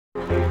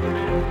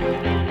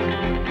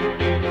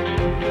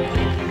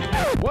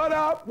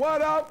up?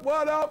 What up?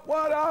 What up?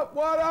 What up?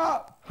 What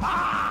up?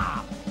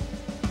 Ha!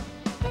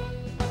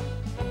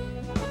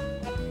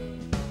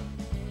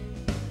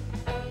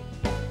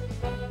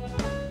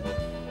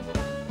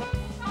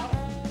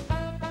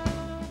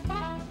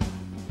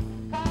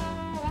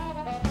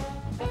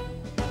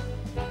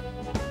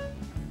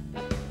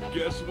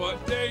 Guess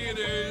what day it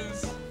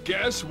is?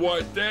 Guess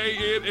what day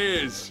it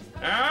is?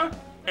 Huh?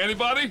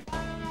 Anybody?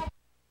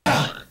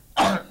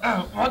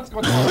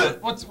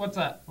 What's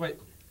that? Wait.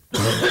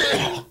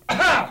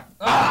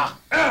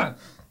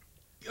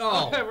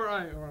 Oh, Okay, we're all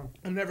right.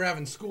 I'm never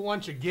having school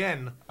lunch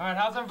again. All right,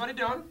 how's everybody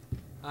doing?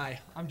 Hi,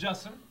 I'm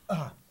Justin.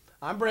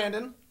 I'm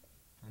Brandon.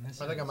 And this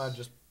I think I is- might have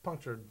just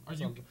punctured Are you?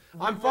 something.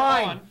 I'm we're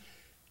fine. on.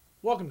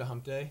 Welcome to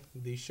Hump Day,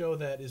 the show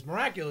that is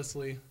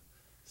miraculously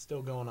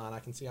still going on. I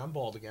can see I'm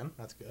bald again.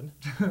 That's good.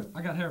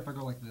 I got hair if I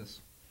go like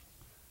this.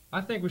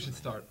 I think we should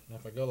start. And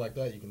if I go like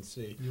that, you can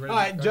see. You ready? All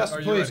right, Justin,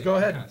 Are you please ready? go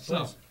ahead. Okay, so,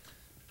 Please.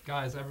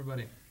 guys,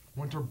 everybody,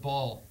 Winter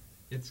Ball,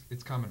 it's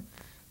coming.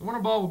 The Winter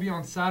Ball will be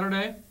on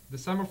Saturday,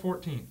 December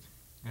 14th,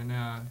 and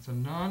it's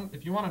a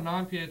if you want a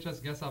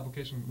non-PHS guest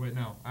application. Wait,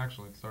 no,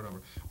 actually, start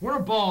over. Winter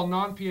Ball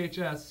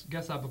non-PHS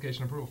guest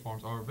application approval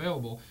forms are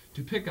available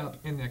to pick up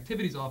in the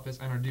activities office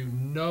and are due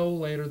no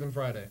later than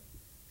Friday.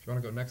 If you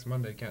want to go next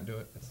Monday, you can't do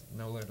it. It's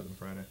no later than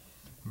Friday.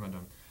 I'm not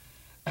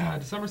done.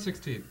 December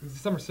 16th.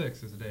 December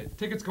 6th is the date.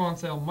 Tickets go on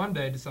sale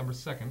Monday, December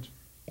 2nd.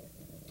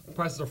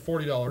 Prices are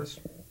 $40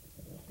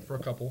 for a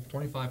couple,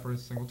 $25 for a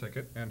single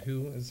ticket. And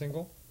who is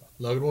single?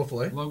 Logan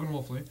Wolfley. Logan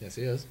Wolfley. Yes,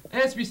 he is.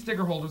 ASB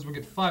sticker holders will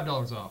get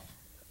 $5 off.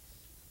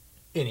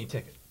 Any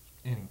ticket.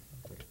 Any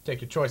ticket.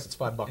 Take your choice. It's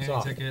 $5 Any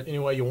off. ticket. Any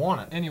way you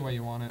want it. Any way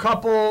you want it.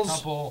 Couples.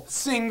 Couple.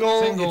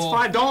 Single. Single. It's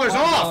 $5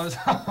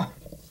 off. off.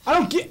 I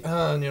don't get.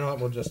 You know what?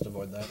 We'll just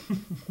avoid that.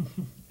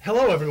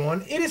 Hello,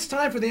 everyone. It is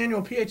time for the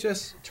annual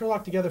PHS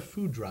Turlock Together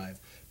food drive.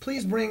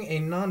 Please bring a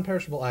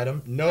non-perishable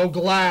item, no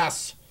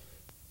glass,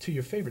 to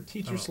your favorite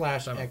teacher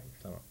slash.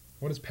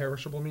 What does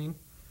perishable mean?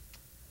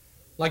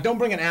 Like, don't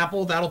bring an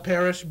apple, that'll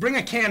perish. Bring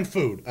a canned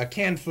food. A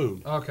canned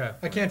food. Okay.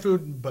 A canned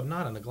food, but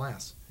not in a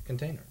glass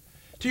container.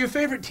 To your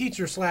favorite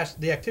teacher slash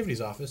the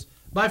activities office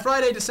by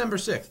Friday, December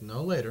 6th,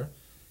 no later.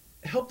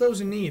 Help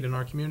those in need in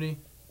our community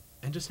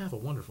and just have a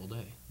wonderful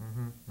day.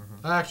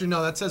 Actually,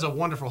 no, that says a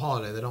wonderful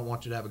holiday. They don't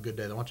want you to have a good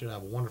day. They want you to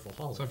have a wonderful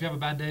holiday. So if you have a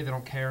bad day, they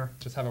don't care.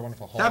 Just have a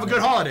wonderful holiday. Have a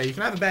good holiday. You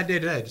can have a bad day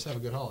today. Just have a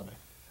good holiday.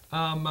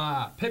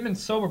 Pitman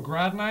Sober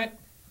Grad Night.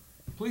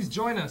 Please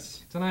join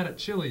us tonight at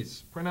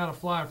Chili's. Print out a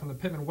flyer from the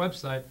Pitman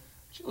website.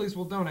 Chili's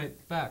will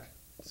donate back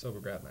Sober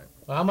Grad Night.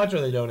 Well, how much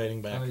are they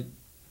donating back?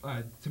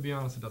 To be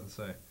honest, it doesn't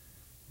say.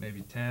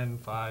 Maybe 10,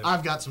 5,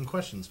 I've got some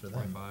questions for them.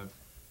 25.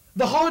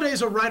 The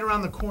holidays are right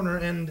around the corner,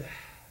 and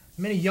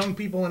many young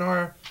people in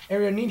our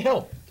area need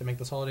help to make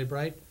this holiday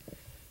bright.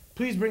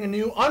 Please bring a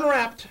new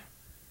unwrapped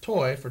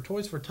toy for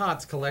Toys for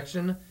Tots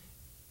collection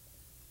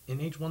in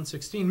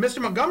H116, Mr.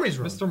 Montgomery's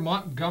room. Mr.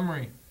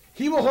 Montgomery.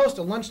 He will host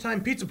a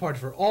lunchtime pizza party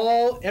for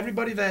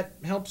everybody that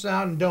helps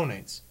out and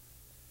donates.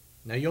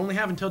 Now, you only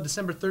have until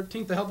December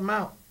 13th to help him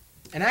out.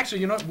 And actually,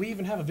 you know what? We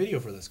even have a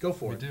video for this. Go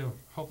for it. We do.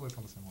 Hopefully it's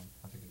on the same one.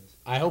 I think it is.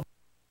 I hope.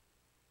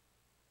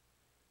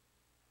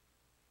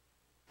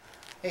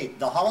 Hey,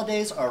 the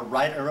holidays are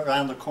right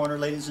around the corner,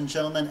 ladies and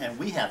gentlemen, and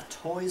we have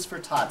Toys for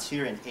Tots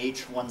here in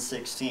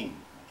H116,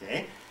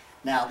 okay?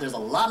 Now, there's a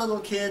lot of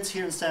little kids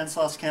here in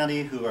Stanislaus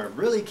County who are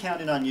really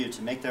counting on you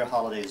to make their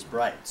holidays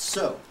bright.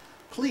 So,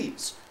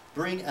 please,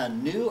 bring a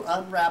new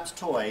unwrapped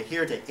toy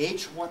here to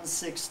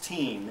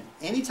H116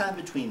 anytime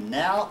between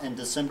now and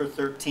December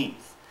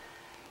 13th.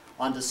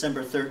 On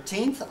December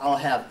 13th, I'll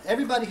have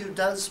everybody who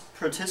does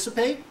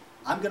participate,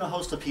 I'm going to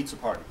host a pizza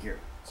party here.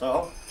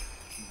 So,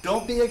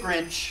 don't be a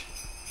Grinch.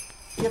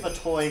 Give a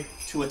toy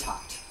to a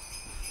tot.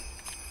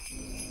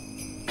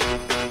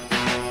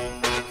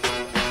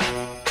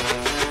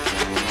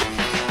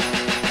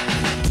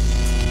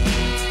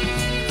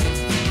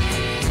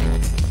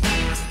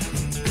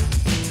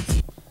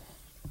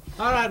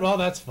 All right, well,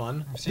 that's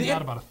fun. I've seen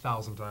that about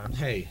 1,000 times.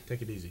 Hey,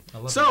 take it easy. I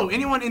love So, it.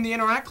 anyone in the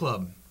Interact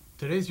Club,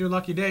 today's your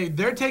lucky day.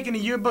 They're taking a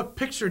yearbook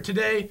picture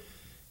today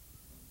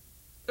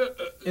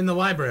in the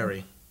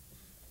library.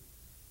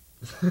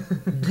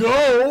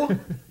 Go!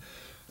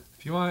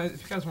 If you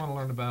guys want to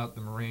learn about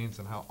the Marines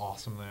and how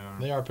awesome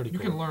They are pretty you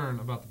cool. can learn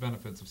about the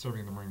benefits of serving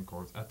in the Marine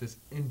Corps at this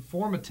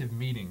informative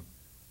meeting.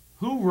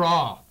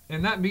 Hoorah!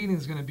 And that meeting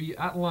is going to be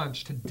at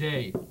lunch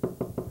today.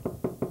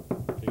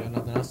 You got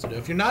nothing else to do.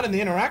 If you're not in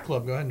the Interact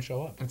Club, go ahead and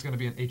show up. It's going to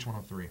be in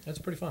H103. That's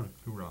pretty fun.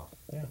 Hoorah.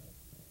 Yeah.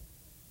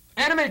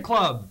 Anime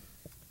Club.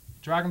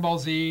 Dragon Ball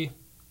Z,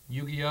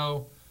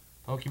 Yu-Gi-Oh,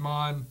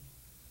 Pokemon.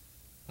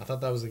 I thought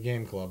that was the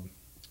game club.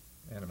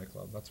 Anime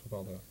Club. That's with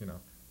all the,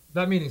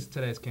 That meeting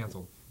today is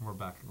canceled. We're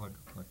back. Like.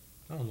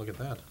 Oh, look at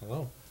that.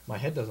 Hello. My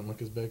head doesn't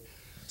look as big.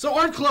 So,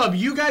 Art Club,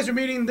 you guys are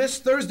meeting this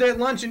Thursday at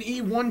lunch in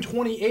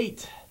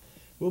E128.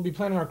 We'll be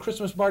planning our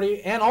Christmas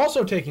party and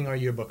also taking our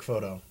yearbook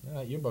photo.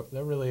 Yearbook,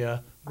 they're really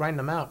grinding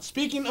them out.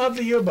 Speaking of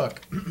the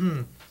yearbook,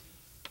 do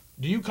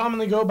you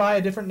commonly go by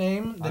a different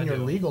name than your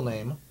legal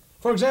name?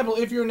 For example,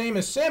 if your name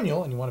is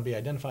Samuel and you want to be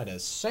identified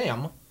as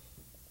Sam,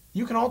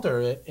 You can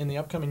alter it in the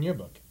upcoming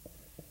yearbook.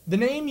 The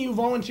name you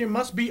volunteer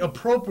must be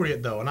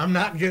appropriate, though, and I'm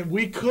not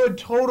we could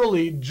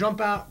totally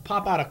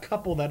pop out a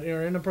couple that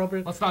are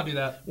inappropriate. Let's not do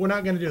that. We're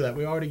not going to do that.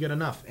 We already get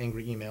enough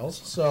angry emails.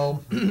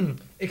 So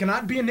it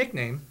cannot be a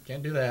nickname.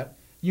 Can't do that.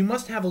 You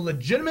must have a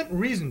legitimate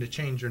reason to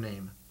change your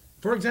name.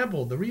 For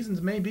example, the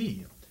reasons may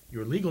be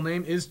your legal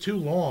name is too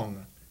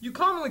long. You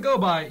commonly go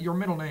by your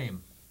middle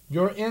name.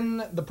 You're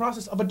in the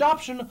process of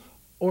adoption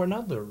or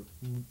another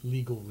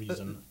legal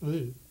reason.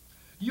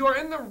 You are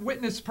in the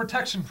witness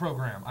protection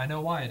program. I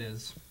know why it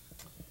is.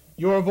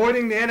 You're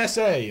avoiding the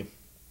NSA.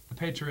 The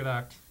Patriot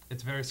Act.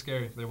 It's very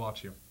scary if they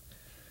watch you.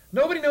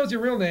 Nobody knows your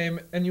real name,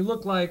 and you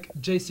look like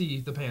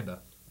JC the Panda.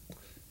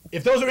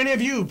 If those are any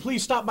of you,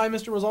 please stop by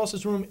Mr.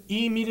 Rosales' room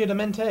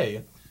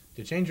immediatamente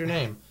to change your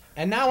name.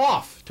 And now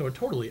off to a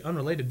totally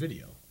unrelated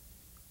video.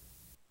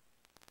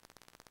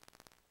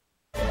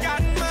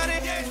 Got money,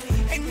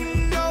 and you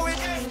know it.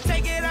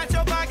 Take it out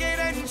your pocket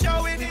and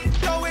show it.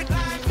 Throw it.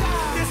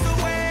 This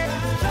the way,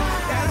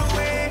 that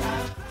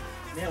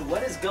way. Man,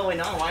 what is going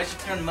on? Why did she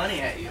turn money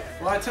at you?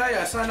 Well, I tell you,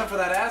 I signed up for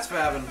that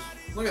ASVAB, and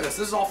look at this.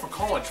 This is all for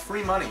college.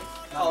 Free money.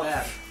 Not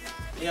bad.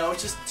 You know,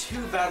 it's just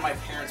too bad my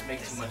parents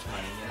make too much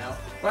money, you know?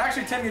 Well,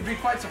 actually, Tim, you'd be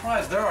quite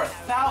surprised. There are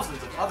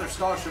thousands of other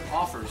scholarship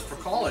offers for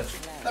college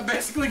that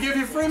basically give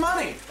you free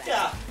money.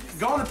 Yeah.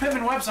 Go on the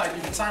Pitman website.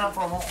 You can sign up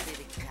for them all.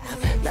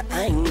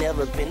 I ain't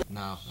never been.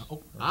 No.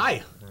 Oh,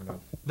 aye.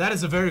 That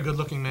is a very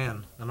good-looking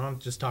man, and I'm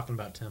just talking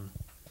about Tim.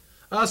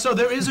 So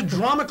there is a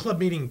drama club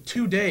meeting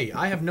today.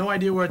 I have no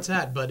idea where it's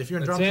at, but if you're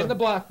in drama club, in the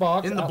black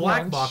box. in the at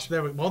black lunch. box,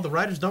 well, the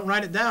writers don't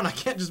write it down. I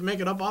can't just make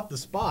it up off the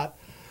spot.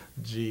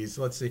 Jeez,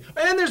 let's see.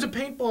 And there's a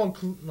paintball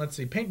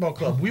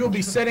club. We will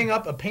be setting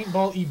up a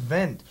paintball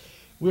event.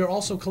 We are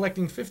also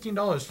collecting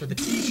 $15 for the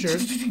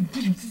T-shirts.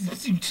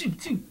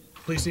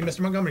 Please see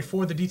Mr. Montgomery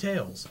for the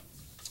details.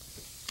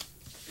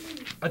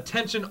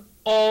 Attention,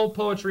 all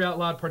Poetry Out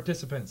Loud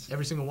participants.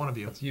 Every single one of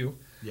you. That's you.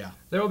 Yeah.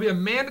 There will be a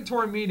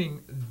mandatory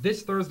meeting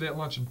this Thursday at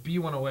lunch in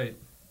B108.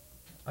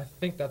 I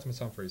think that's Miss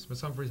Humphreys.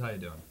 Miss Humphreys, how you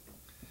doing?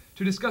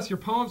 To discuss your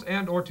poems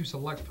and or to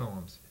select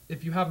poems.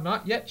 If you have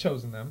not yet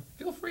chosen them,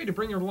 feel free to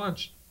bring your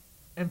lunch,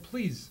 and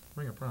please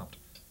bring a prompt.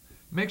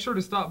 Make sure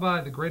to stop by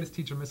the greatest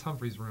teacher, Miss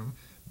Humphreys' room,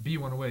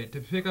 B108,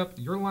 to pick up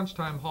your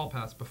lunchtime hall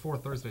pass before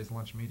Thursday's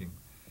lunch meeting.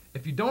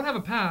 If you don't have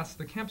a pass,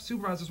 the camp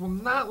supervisors will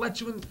not let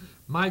you in.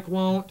 Mike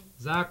won't.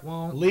 Zach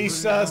won't.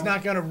 Lisa's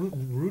not gonna.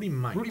 Rudy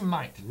might. Rudy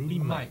might. Rudy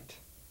might.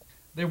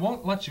 They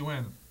won't let you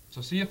in. So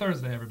see you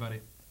Thursday,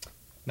 everybody.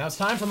 Now it's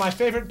time for my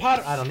favorite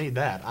powder. I don't need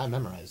that. I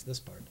memorized this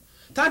part.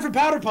 Time for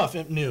Powder Puff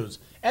news.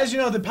 As you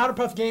know, the Powder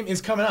Puff game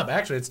is coming up.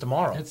 Actually, it's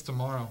tomorrow. It's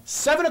tomorrow.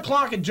 7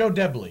 o'clock at Joe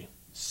Debley.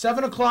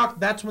 7 o'clock,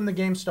 that's when the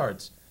game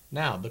starts.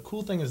 Now, the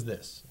cool thing is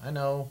this. I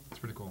know. It's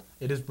pretty cool.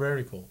 It is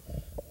very cool.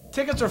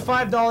 Tickets are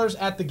 $5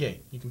 at the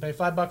gate. You can pay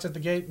 $5 at the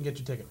gate and get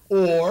your ticket.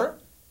 Or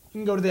you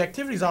can go to the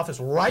activities office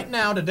right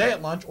now, today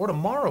at lunch, or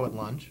tomorrow at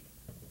lunch,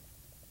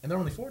 and they're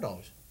only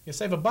 $4. You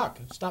save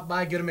 $1. Stop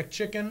by, get a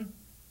McChicken,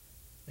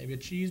 maybe a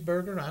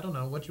cheeseburger. I don't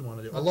know what you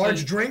want to do. A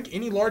large drink,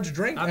 any large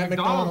drink at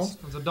McDonald's.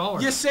 It's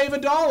 $1. You save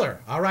 $1.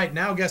 All right,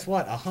 now guess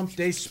what? A Hump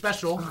Day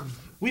special.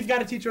 We've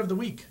got a teacher of the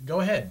week.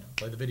 Go ahead,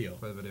 play the video.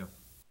 Play the video.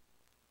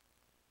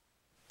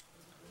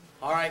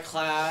 All right,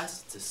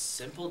 class, it's a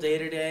simple day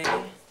today.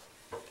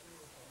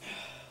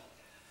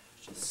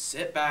 Just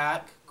sit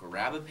back,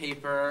 grab a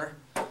paper.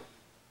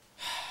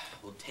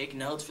 We'll take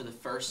notes for the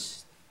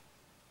first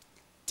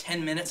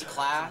 10 minutes of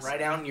class. Write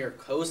down your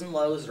co's and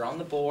lows. They're on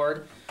the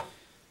board.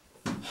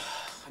 And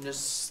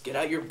just get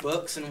out your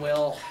books and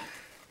we'll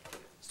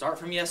start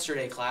from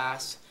yesterday,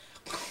 class.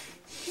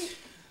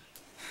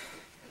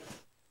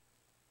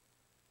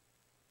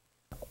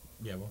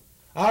 Yeah, well.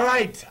 All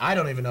right, I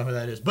don't even know who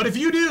that is. But if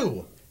you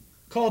do,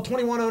 call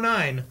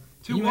 2109.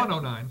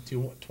 2109.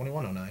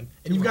 2109.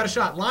 And you've got a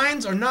shot.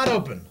 Lines are not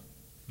open.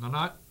 No,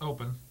 not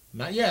open.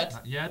 Not yet.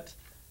 Not yet.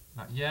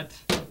 Not yet.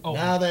 Oh.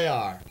 Now they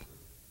are.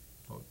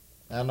 Oh.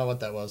 I don't know what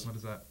that was. What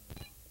is that?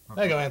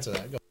 There you go, answer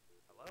that. Go.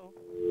 Hello?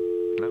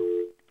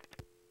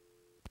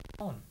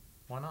 No.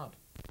 Why not?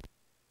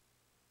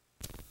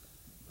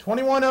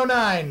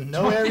 2109.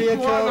 No area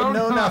code,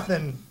 no 2109.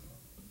 nothing.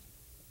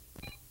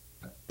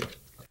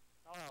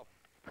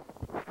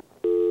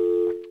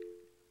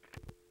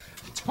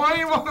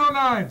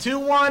 2109.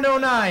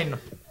 2109.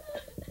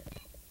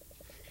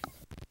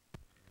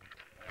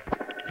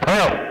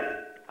 Hello.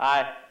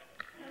 Hi.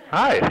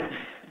 Hi.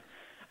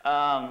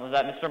 Was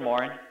that Mr.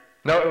 Morin?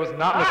 No, it was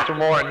not Mr.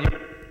 Morin.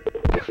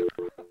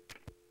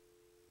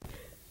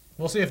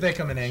 We'll see if they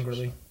come in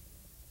angrily.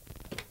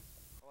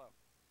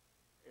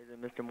 Is it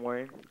Mr.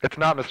 Morin? It's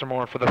not Mr.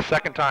 Morin. For the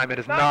second time, it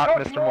is not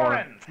Mr.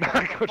 Morin. It's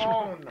not Coach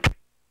Morin.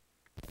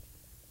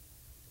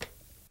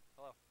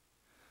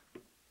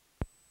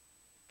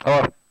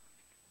 Hello.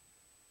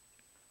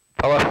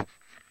 Hello.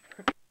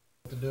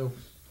 What to do?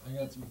 I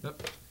got some.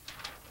 Yep.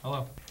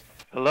 Hello.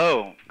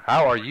 Hello.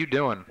 How are you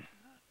doing?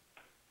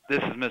 This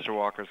is Mr.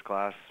 Walker's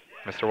class.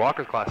 Mr.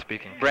 Walker's class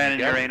speaking. Brandon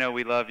Yes. Urano,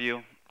 we love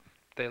you.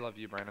 They love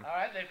you, Brandon.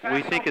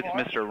 We think it's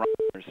Mr.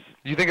 Rogers.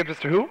 You think it's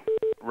Mr. Who?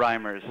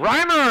 Reimers.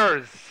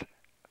 Reimers!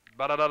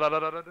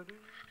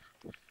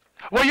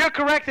 Well, you're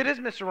correct. It is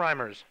Mr.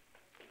 Reimers.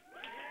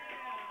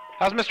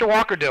 How's Mr.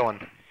 Walker doing?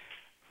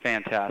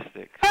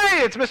 Fantastic.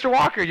 Hey, it's Mr.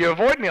 Walker. You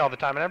avoid me all the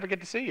time. I never get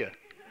to see you.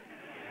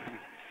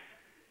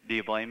 Do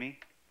you blame me?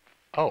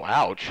 Oh,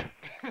 ouch.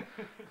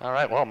 All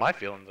right, well, my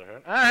feelings are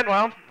hurt. All right,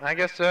 well, I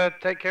guess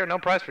take care. No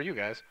prize for you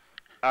guys.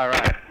 All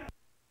right.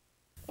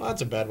 Well,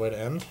 that's a bad way to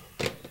end.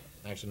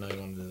 Actually, no, you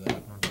want to do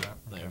that.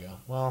 There you go.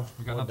 Well,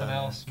 We got we're nothing done.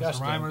 else. Gosh, Mr.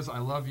 damn. Reimers, I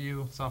love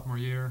you. Sophomore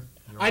year.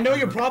 I know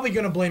you're probably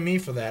going to blame me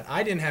for that.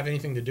 I didn't have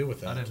anything to do with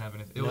that. I didn't have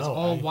anything. It No, was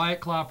all I- Wyatt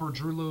Clapper,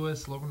 Drew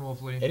Lewis, Logan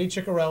Wolfley, Eddie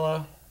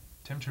Ciccarella,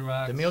 Tim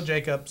Truax, Demille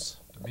Jacobs.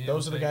 Demille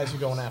Those are the guys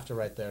Jacobs. you're going after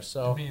right there.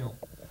 So, Demille.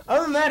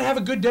 other than that, have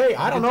a good day.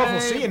 I don't Good know if we'll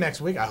day. see you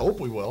next week. I hope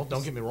we will.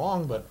 Don't get me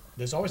wrong, but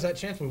there's always that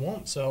chance we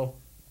won't. So,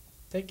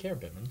 take care,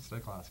 Pitman. Stay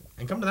classy.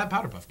 And come to that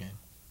Powder Puff game.